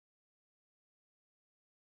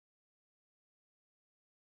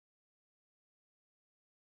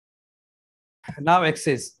Now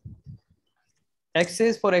axis.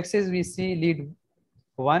 For axis we see lead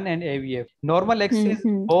 1 and AVF. Normal axis,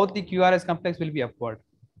 both the QRS complex will be upward.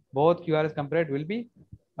 Both QRS complex will be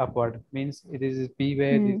upward. Means it is P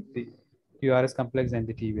wave, the QRS complex and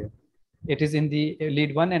the T wave. It is in the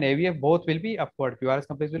lead 1 and AVF, both will be upward. QRS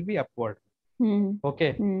complex will be upward.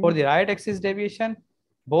 Okay. For the right axis deviation,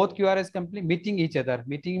 both QRS complex meeting each other.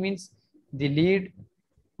 Meeting means the lead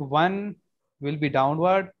 1 will be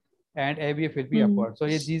downward and AVF will be upward. So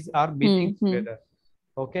these are meeting together.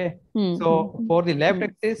 Okay. So for the left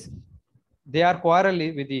axis, they are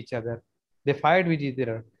quarreling with each other. They fight with each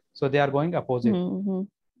other. So they are going opposite.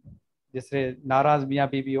 जैसे नाराज मियाँ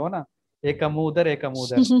बीबी हो ना, एक का मुंह उधर एक का मुंह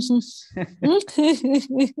उधर.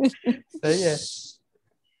 सही है.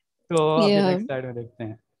 तो अभी नेक्स्ट स्लाइड में देखते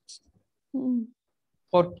हैं.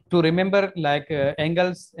 For to remember, like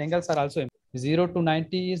angles are also 0 to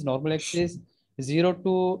 90 is normal axis. 0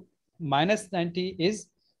 to minus 90 is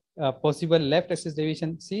possible left axis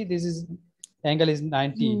deviation. See, this is angle is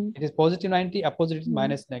 90. It is positive 90. Opposite is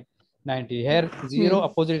minus 90. Here 0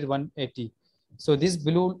 opposite is 180. So this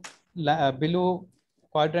blue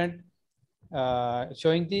quadrant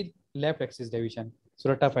showing the left axis deviation. So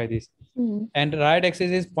ratify this. And right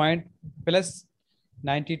axis is point plus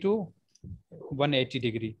 90 to 180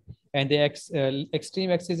 degree, and the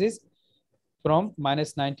extreme axis is from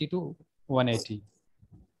minus 90 to 180.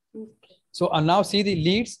 So now see the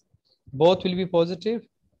leads, both will be positive,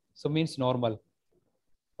 so means normal.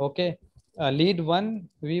 Okay, lead 1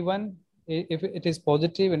 V1, if it is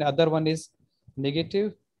positive and other one is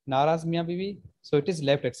negative, naraz miyan bibi, so it is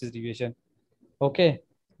left axis deviation. Okay,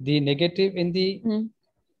 the negative in the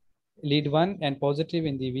lead 1 and positive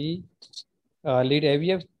in the V lead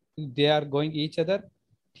AVF, they are going each other.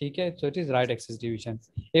 Okay, so it is right axis deviation.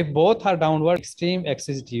 If both are downward, extreme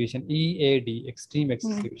axis deviation, EAD, extreme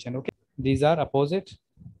axis deviation. Okay, these are opposite.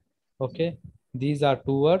 Okay, these are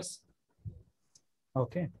towards.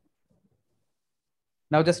 Okay,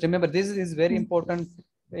 now just remember, this is very important.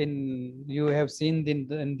 In you have seen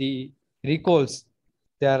in the recalls,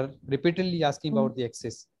 they are repeatedly asking about the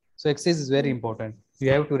axis. So axis is very important.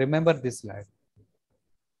 You have to remember this slide.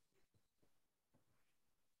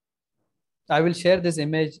 I will share this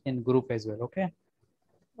image in group as well. Okay.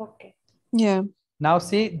 Okay. Yeah. Now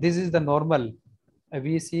see, this is the normal.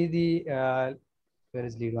 We see the where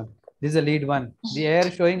is lead 1? This is a lead 1. The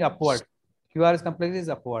air showing upward. QRS complex is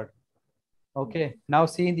upward. Okay. Now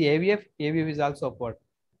see in the AVF is also upward.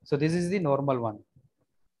 So this is the normal one.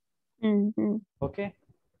 Okay.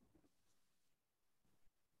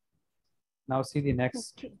 Now see the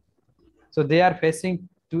next. Okay. So they are facing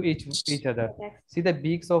to each other. See the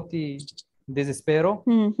beaks of this sparrow.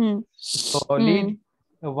 So lead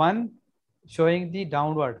 1 showing the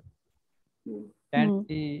downward, and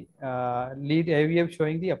the lead AVF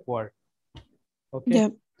showing the upward. Okay. Yeah.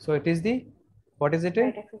 So it is the, what is it?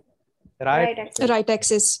 Right axis. Right axis. Right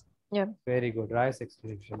axis. Yeah. Very good. Right axis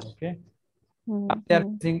direction. Okay. They are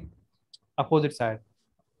facing opposite side.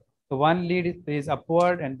 So one lead is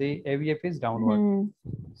upward and the AVF is downward.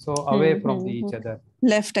 So away from each other.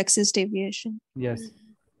 Left axis deviation. Yes.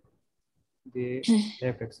 The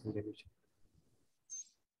left axis deviation.